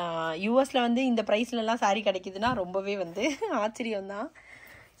 தான். யூஎஸில் வந்து இந்த ப்ரைஸ்லலாம் சாரீ கிடைக்குதுன்னா ரொம்பவே வந்து ஆச்சரியம்தான்.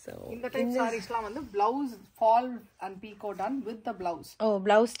 ஸோ இந்த டைப் சாரீஸ்லாம் வந்து blouse fall and பீகோ done with the blouse. O,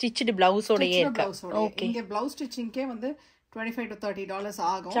 blouse stitched பிளவுஸோடயே இருக்கு. ஓகே, இங்கே பிளவுஸ் ஸ்டிச்சிங்க்கே வந்து $25 to $30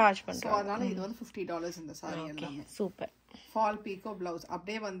 ஆகும். சார்ஜ் பண்ணுறோம். அதனால இது வந்து $50 இந்த சாரி எல்லாமே. சூப்பர். ஃபால் பீகோ பிளவுஸ்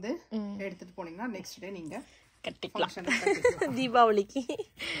அப்படியே வந்து எடுத்துட்டு போனீங்கன்னா நெக்ஸ்ட் டே நீங்க கட்டிக்கலாம் தீபாவளிக்கு.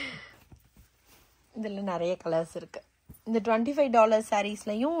 இதில் நிறைய கலர்ஸ் இருக்கு. இந்த $25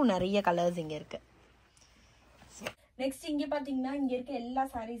 சாரீஸ்லையும் நிறைய கலர்ஸ் இங்கே இருக்கு. நெக்ஸ்ட் இங்கே பார்த்தீங்கன்னா இங்கே இருக்க எல்லா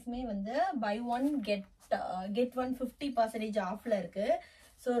சாரீஸுமே வந்து பை ஒன் கெட் ஒன் 50% ஆஃப்ல இருக்கு.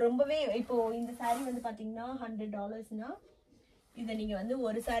 ஸோ ரொம்பவே இப்போ இந்த சாரீ வந்து பார்த்தீங்கன்னா $100னா இதை நீங்கள் வந்து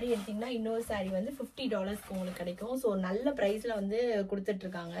ஒரு சாரீ எடுத்தீங்கன்னா இன்னொரு சாரீ வந்து $50 உங்களுக்கு கிடைக்கும். ஸோ நல்ல ப்ரைஸில் வந்து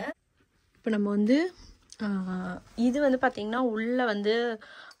கொடுத்துட்ருக்காங்க. இப்போ நம்ம வந்து இது வந்து பார்த்தீங்கன்னா உள்ளே வந்து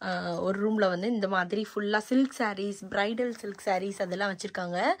ஒரு ரூமில் வந்து இந்த மாதிரி ஃபுல்லாக silk saris, bridal silk saris அதெல்லாம்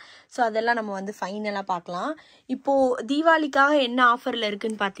வச்சுருக்காங்க. ஸோ அதெல்லாம் நம்ம வந்து ஃபைனலாக பார்க்கலாம். இப்போது தீபாவளிக்காக என்ன ஆஃபரில்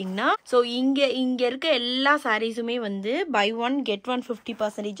இருக்குதுன்னு பார்த்தீங்கன்னா, ஸோ இங்கே இருக்க எல்லா சாரீஸுமே வந்து buy 1 get 1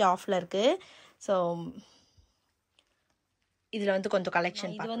 50% ஆஃபில் இருக்குது. ஸோ இதில் வந்து கொஞ்சம்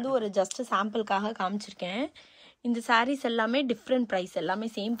கலெக்ஷன், இது வந்து ஒரு ஜஸ்ட் சாம்பிளுக்காக காமிச்சிருக்கேன். இந்த சாரீஸ் எல்லாமே டிஃப்ரெண்ட் ப்ரைஸ், எல்லாமே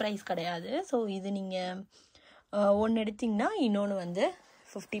சேம் ப்ரைஸ் கிடையாது. ஸோ இது நீங்கள் ஒன்று எடுத்திங்கன்னா இன்னொன்று வந்து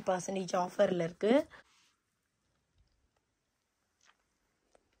 50% ஆஃபரில் இருக்குது.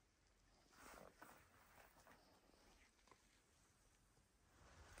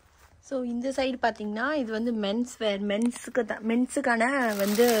 ஸோ இந்த சைடு பார்த்தீங்கன்னா இது வந்து மென்ஸ் வேர், மென்ஸுக்கான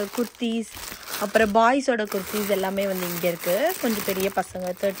வந்து குர்த்திஸ், அப்புறம் பாய்ஸோட குர்த்திஸ் எல்லாமே வந்து இங்கே இருக்குது. கொஞ்சம் பெரிய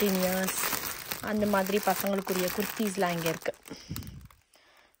பசங்க 13 இயர்ஸ் அந்த மாதிரி பசங்களுக்குரிய குர்த்திஸ்லாம் இங்கே இருக்குது.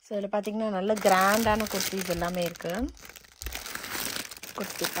 ஸோ இதில் பார்த்தீங்கன்னா நல்ல கிராண்டான குர்த்திஸ் எல்லாமே இருக்குது.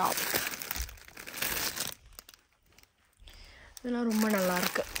 குர்த்தி டாப் இதெல்லாம் ரொம்ப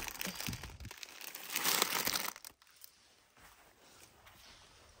நல்லாயிருக்கு.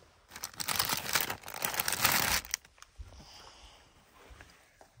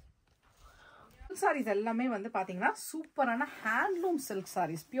 சாரீஸ் எல்லாமே வந்து பாத்தீங்கன்னா சூப்பரான handloom silk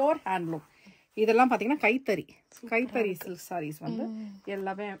saris, pure handloom. இதெல்லாம் பாத்தீங்கன்னா கைத்தறி சில்க் சாரீஸ் வந்து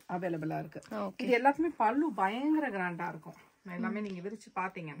எல்லாமே அவைலபிளா இருக்கு. இது எல்லாத்துமே பல்லு பயங்கர கிராண்டா இருக்கும். எல்லாமே நீங்க விரிச்சு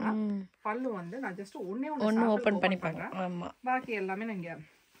பாத்தீங்கன்னா பல்லு வந்து நான் ஜஸ்ட் ஒண்ணு ஓபன் பண்ணி பாக்குறேன். பாக்கி எல்லாமே நீங்க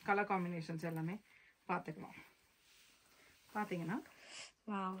கலர் காம்பினேஷன்ஸ் எல்லாமே பாத்துக்கலாம். பாத்தீங்கன்னா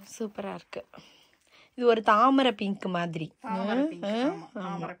வாவ் சூப்பரா இருக்கு. இது ஒரு தாமரை பிங்க் மாதிரி,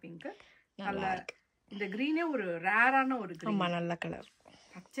 தாமரை பிங்க். நல்ல இந்த கிரீனே ஒரு ரேரான ஒரு கிரீன். ஆமா நல்ல கலர்.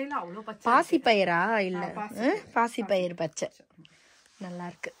 பச்சைல அவ்வளவு பச்சை. பாசி பயிரா இல்ல, பாசி பயிர் பச்சை. நல்லா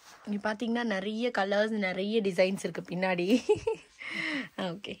இருக்கு. நீ பாத்தீங்கன்னா நிறைய கலர்ஸ், நிறைய டிசைன்ஸ் இருக்கு பின்னாடி.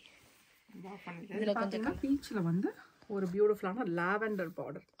 ஓகே, இதுல கொஞ்சம் பீச்ல வந்து ஒரு பியூட்டிஃபுல்லான லாவெண்டர்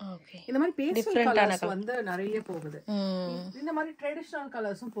பார்டர். ஓகே, இந்த மாதிரி பேஸ்டல் கலர்ஸ் வந்து நிறைய போகுது. இந்த மாதிரி ட்ரெடிஷனல்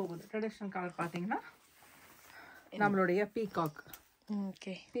கலர்ஸும் போகுது. ட்ரெடிஷனல் கலர் பாத்தீங்கன்னா நம்மளுடைய பீகாக்,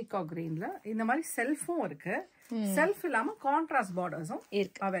 ஓகே, பீகாக் கிரீன்ல இந்த மாதிரி செல்ஃபும் இருக்கு. செல்ஃப் இல்லாம கான்ட்ராஸ்ட் பார்டர்ஸும்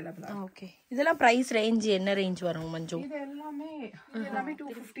இருக்கு அவைலபிளா. ஓகே, இதெல்லாம் பிரைஸ் ரேஞ்ச் என்ன ரேஞ்ச் வரும் மஞ்சு? இது எல்லாமே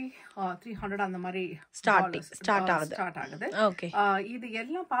 250 300 அந்த மாதிரி ஸ்டார்ட் ஆகுது. ஓகே, இது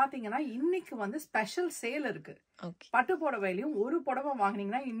எல்லாம் பாத்தீங்கன்னா இன்னைக்கு வந்து ஸ்பெஷல் சேல் இருக்கு. ஓகே, பட்டு புடவையிலும் ஒரு புடவை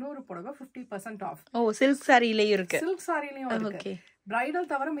வாங்குனீங்கன்னா இன்னொரு புடவை 50% ஆஃப். ஓ, சில்க் சாரிலயும் இருக்கு. சில்க் சாரிலயும் இருக்கு.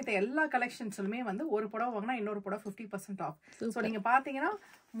 பிரைடல் தவிர மித்த எல்லா கலெக்ஷன்ஸ்லுமே வந்து ஒரு புடவை வாங்கினா இன்னொரு புடவை 50% ஆஃப். சோ நீங்க பாத்தீங்கன்னா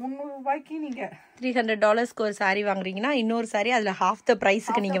 300 ரூபாய்க்கு நீங்க $300 ஒரு சாரி வாங்குறீங்கன்னா இன்னொரு சாரி அதுல half the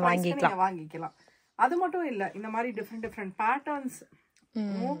பிரைஸ்க்கு நீங்க வாங்கிக்கலாம். அது மட்டும் இல்ல, இந்த மாதிரி டிஃபரெண்ட் பேட்டர்ன்ஸ்.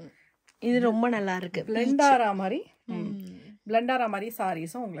 இது ரொம்ப நல்லா இருக்கு. பிளெண்டாரா மாதிரி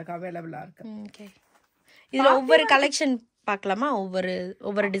சாரீஸும் உங்களுக்கு அவைலபிளா இருக்கு. ஓகே, இதுல ஒவ்வொரு கலெக்ஷன் பார்க்கலாமா?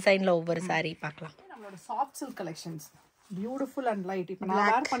 ஒவ்வொரு டிசைன்ல ஒவ்வொரு சாரி பார்க்கலாம். நம்மளோட soft silk collections beautiful and light. இப்போ நான்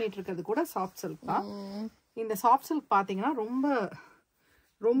வேர் பண்ணிட்டு இருக்கிறது கூட சாஃப்ட் சில்க் தான். இந்த சாஃப்ட் சில்க் பாத்தீங்கன்னா ரொம்ப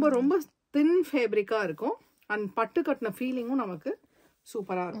ரொம்ப ரொம்ப தின் ஃபேப்ரிக்கா இருக்கும். அண்ட் பட்டு கட்டின ஃபீலிங்கும் நமக்கு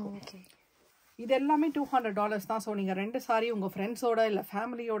சூப்பரா இருக்கும். இது எல்லாமே $200 தான். ஸோ நீங்க 2 சாரி உங்க ஃப்ரெண்ட்ஸோட இல்ல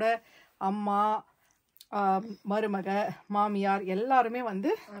ஃபேமிலியோட, அம்மா, மருமக, மாமியார் எல்லாருமே வந்து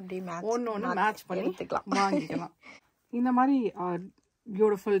ஒன்னு மேட்ச் பண்ணி வாங்கிக்கலாம். இந்த மாதிரி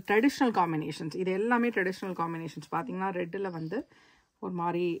பியூட்டிஃபுல் ட்ரெடிஷ்னல் காம்பினேஷன்ஸ், இது எல்லாமே ட்ரெடிஷ்னல் காம்பினேஷன்ஸ். பார்த்தீங்கன்னா ரெட்டில் வந்து ஒரு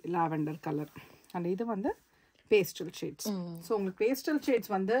மாதிரி லாவெண்டர் கலர், அண்ட் இது வந்து பேஸ்டல் ஷேட்ஸ். ஸோ உங்களுக்கு பேஸ்டல்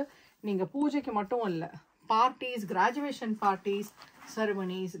ஷேட்ஸ் வந்து நீங்கள் பூஜைக்கு மட்டும் இல்லை, பார்ட்டிஸ், கிராஜுவேஷன் பார்ட்டிஸ்,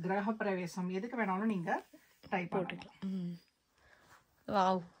 செரமனிஸ், கிரகப்பிரவேசம் எதுக்கு வேணாலும் நீங்கள் ட்ரை போட்டுக்கலாம்.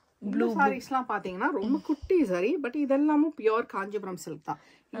 வாவ், ப்ளூ சாரீஸ்லாம் பார்த்தீங்கன்னா ரொம்ப குட்டி சாரி, பட் இதெல்லாமும் பியூர் காஞ்சிபுரம் சில்க் தான்.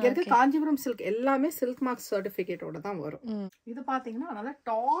 இங்க இருக்க காஞ்சிபுரம் சில்க் எல்லாமே சில்க் மார்க் சர்டிபிகேட்டோட தான் வரும். இது பாத்தீங்கன்னா அதனால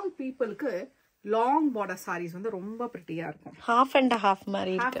டால் பீப்புளுக்கு லாங் பார்டர் சாரீஸ் வந்து ரொம்ப பிரிட்டியா இருக்கும். ஹாஃப் அண்ட் ஹாஃப்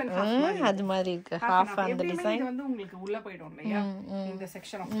மாதிரி இருக்கு. அது மாதிரி இருக்கு. ஹாஃப் அந்த டிசைன் வந்து உங்களுக்கு உள்ள போய்டும் இல்லையா இந்த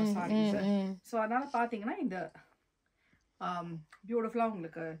section of the saris. So அதனால பாத்தீங்கன்னா இந்த பியூட்டிஃபுல்லா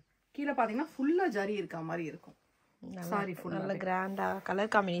உங்களுக்கு கீழ பாத்தீங்கன்னா ஃபுல்லா ஜரி இருக்க மாதிரி இருக்கும். சாரி ஃபுல்லா நல்ல கிராண்டா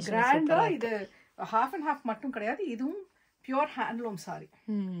கலர் காம்பினேஷன். கிராண்டா இது ஹாஃப் அண்ட் ஹாஃப் மட்டும் கிடையாது, இதுவும் பியூர் ஹேண்ட்லூம் சாரி.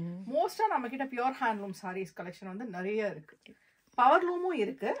 மோஸ்டா நம்ம கிட்ட பியூர் ஹேண்ட்லூம் சாரீஸ் கலெக்ஷன் வந்து நிறைய இருக்கு. பவர்லூமும்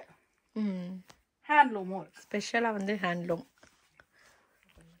இருக்கு, ஹேண்ட்லூமும் இருக்கு. ஸ்பெஷலா வந்து ஹேண்ட்லூம்.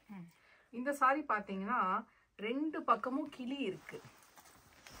 இந்த சாரி பாத்தீங்கன்னா 2 பக்கமும் கிளி இருக்கு.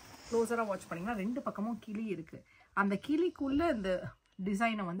 க்ளோஸரா வாட்ச் பண்ணீங்கன்னா 2 பக்கமும் கிளி இருக்கு. அந்த கிளிக்குள்ள இந்த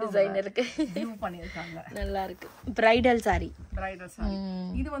டிசைனை வந்து இருக்கு வியூ பண்ணிருக்காங்க. நல்லா இருக்கு. Bridal sorry.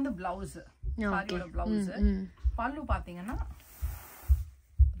 இது வந்து பிளவுஸ். சாரியோட பிளவுஸ். பல்லு பாத்தீங்கன்னா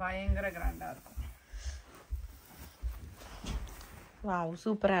பயங்கர கிராண்டா இருக்கும். வாவ்,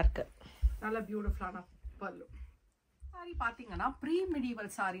 சூப்பரா இருக்கு. நல்ல பியூட்டிஃபுல்லான பல்லு. சாரி பாத்தீங்கன்னா ப்ரீ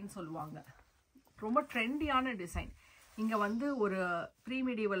மிடிவல் சாரின்னு சொல்லுவாங்க. ரொம்ப ட்ரெண்டியான டிசைன். இங்க வந்து ஒரு pre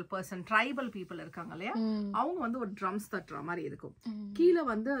medieval person, tribal people இருக்காங்க இல்லையா, அவங்க வந்து ஒரு ட்ரம்ஸ் தட்டுற மாதிரி இருக்கும். கீழே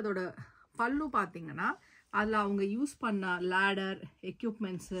வந்து அதோட பல்லு பாத்தீங்கன்னா அதுல அவங்க யூஸ் பண்ண லேடர்,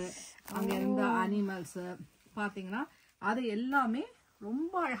 எக்யூப்மெண்ட்ஸ், அங்க இருந்த அனிமல்ஸ் பாத்தீங்கன்னா அது எல்லாமே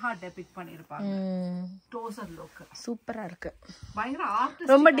ரொம்ப அழகா டெபிக்ட் பண்ணிருப்பாங்க. க்ளோசர் லுக் சூப்பரா இருக்கு. பயங்கர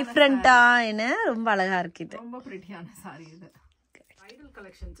ஆர்டிஸ்ட், ரொம்ப டிஃபரெண்டா, என்ன ரொம்ப அழகா இருக்கு. இது ரொம்ப பிரிட்டியான சாரி. இது பிரைடல்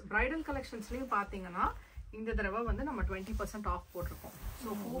கலெக்ஷன்ஸ். பிரைடல் கலெக்ஷன்ஸ்லயும் பாத்தீங்கன்னா இந்த தடவை வந்து நம்ம 20% ஆஃப் போட்டிருக்கோம். ஸோ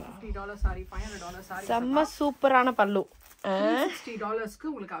 $450 சாரி, $500 சாரி, செம்ம சூப்பரான பல்லு. $60க்கு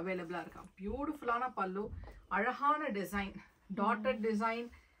உங்களுக்கு அவைலபிளா இருக்கா. பியூட்டிஃபுல்லான பல்லு, அழகான design, dotted design,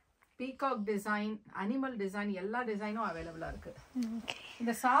 peacock design, animal design, எல்லா டிசைனும் அவைலபிளா இருக்கு.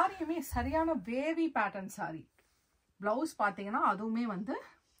 இந்த சாரியுமே சரியான வேவி பேட்டர்ன் சாரி. பிளவுஸ் பாத்தீங்கன்னா அதுவுமே வந்து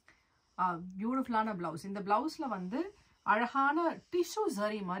பியூட்டிஃபுல்லான பிளவுஸ். இந்த பிளவுஸ்ல வந்து அழகான டிஷ்யூ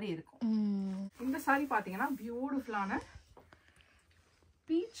சரி மாதிரி இருக்கும். இந்த சாரி பாத்தீங்கன்னா பியூட்டிஃபுல்லான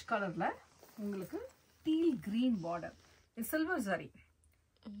பீச் கலர்ல உங்களுக்கு டீல் கிரீன் பார்டர், சில்வர் சரி,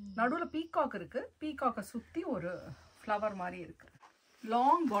 நடுவுல பீகாக் இருக்கு. பீகாக்கை சுத்தி ஒரு ஃப்ளவர் மாதிரி இருக்கு.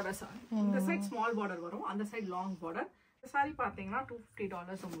 Long border sorry. இந்த சைட் ஸ்மால் பார்டர் வரும், அந்த சைட் லாங் பார்டர். இந்த சாரி பாத்தீங்கன்னா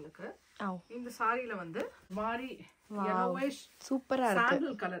 $250 உங்களுக்கு. இந்த சாரியில வந்து மாதிரி yellowish சூப்பரா இருக்கு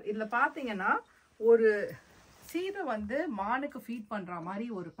சாண்டல் கலர். இதுல பாத்தீங்கன்னா ஒரு சீதை வந்து மானுக்கு ஃபீட் பண்ற மாதிரி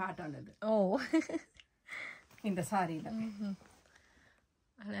ஒரு பேட்டர்ன் இது. ஓ, இந்த சாரியில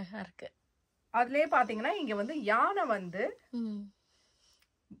அழகா இருக்கு. அதுலயே பாத்தீங்கன்னா இங்க வந்து யானை வந்து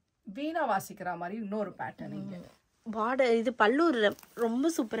வீணா வாசிக்கிற மாதிரி இன்னொரு பேட்டர்ன் இங்க. பார்டர் இது பல்லு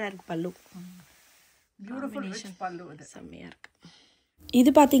ரொம்ப சூப்பரா இருக்கு. பல்லு பியூட்டிஃபுல் ரிச் பல்லு. இது செம்மையா இருக்கு.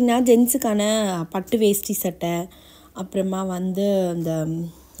 இது பார்த்தீங்கன்னா ஜென்ஸுக்கான பட்டு வேஷ்டி சட்டை, அப்புறமா வந்து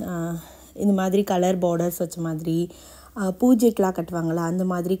இந்த மாதிரி கலர் பார்டர்ஸ் வச்ச மாதிரி பூஜைக்கெலாம் கட்டுவாங்களா அந்த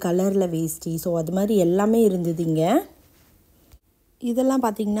மாதிரி கலரில் வேஷ்டி. ஸோ அது மாதிரி எல்லாமே இருந்தது இங்கே. இதெல்லாம்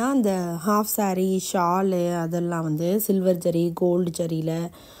பார்த்திங்கன்னா இந்த ஹாஃப் சாரீ, ஷாலு அதெல்லாம் வந்து சில்வர் ஜரி, கோல்டு ஜரியில்,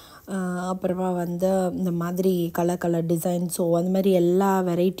 அப்புறமா வந்து இந்த மாதிரி கலர் டிசைன். ஸோ அந்த மாதிரி எல்லா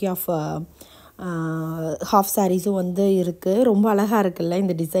வெரைட்டி ஆஃப் ஹாஃப் சாரீஸும் வந்து இருக்குது. ரொம்ப அழகாக இருக்குல்ல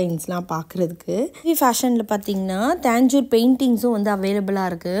இந்த டிசைன்ஸ்லாம் பார்க்குறதுக்கு. ஃபேஷனில் பார்த்திங்கன்னா தேஞ்சூர் பெயிண்டிங்ஸும் வந்து அவைலபிளாக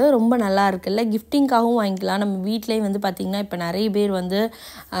இருக்குது. ரொம்ப நல்லா இருக்குல்ல, கிஃப்டிங்காகவும் வாங்கிக்கலாம். நம்ம வீட்லேயும் வந்து பார்த்திங்கன்னா இப்போ நிறைய பேர் வந்து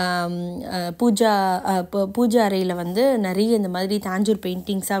பூஜா அறையில் வந்து நிறைய இந்த மாதிரி தேஞ்சூர்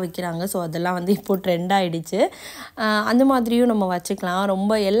பெயிண்டிங்ஸாக வைக்கிறாங்க. ஸோ அதெல்லாம் வந்து இப்போது ட்ரெண்ட் ஆகிடுச்சு. அந்த மாதிரியும் நம்ம வச்சுக்கலாம்.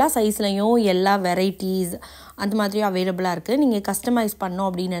 ரொம்ப எல்லா சைஸ்லையும் எல்லா வெரைட்டிஸ் அந்த மாதிரியும் அவைலபிளாக இருக்குது. நீங்கள் கஸ்டமைஸ் பண்ணோம்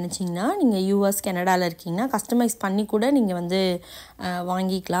அப்படின்னு நினச்சிங்கன்னா நீங்கள் யூஎஸ், கனடாவில் இருக்கீங்கன்னா கஸ்டமைஸ் பண்ணி கூட நீங்கள் வந்து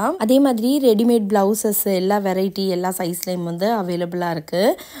வாங்கிக்கலாம். அதே மாதிரி ரெடிமேட் ப்ளவுசஸ் எல்லா வெரைட்டி எல்லா சைஸ்லேயும் வந்து அவைலபிளாக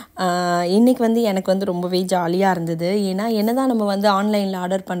இருக்குது. இன்றைக்கி வந்து எனக்கு வந்து ரொம்பவே ஜாலியாக இருந்தது. ஏன்னா என்ன தான் நம்ம வந்து ஆன்லைனில்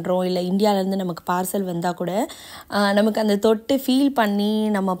ஆர்டர் பண்ணுறோம், இல்லை இந்தியாவிலேருந்து நமக்கு பார்சல் வந்தால் கூட நமக்கு அந்த தொட்டு ஃபீல் பண்ணி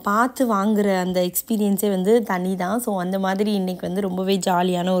நம்ம பார்த்து வாங்குகிற அந்த எக்ஸ்பீரியன்ஸே வந்து தனி தான். ஸோ அந்த மாதிரி இன்றைக்கி வந்து ரொம்பவே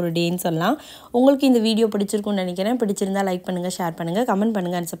ஜாலியான ஒரு டேன்னு சொல்லலாம். உங்களுக்கு இந்த வீடியோ பிடிச்சிருக்கும்னு நினைக்கிறேன். பிடிச்சிருந்தால் லைக் பண்ணுங்கள், ஷேர் பண்ணுங்கள், கமெண்ட்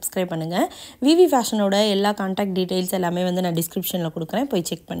பண்ணுங்கள் அண்ட் சப்ஸ்கிரைப் பண்ணுங்கள். விவி ஃபேஷனோட எல்லா கான்டாக்ட் டீட்டெயில்ஸ் எல்லாமே வந்து நான் டிஸ்கிரிப்ஷனில் கொடுக்குறேன், போய்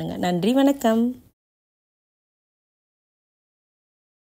செக் பண்ணுங்கள். நன்றி, வணக்கம்.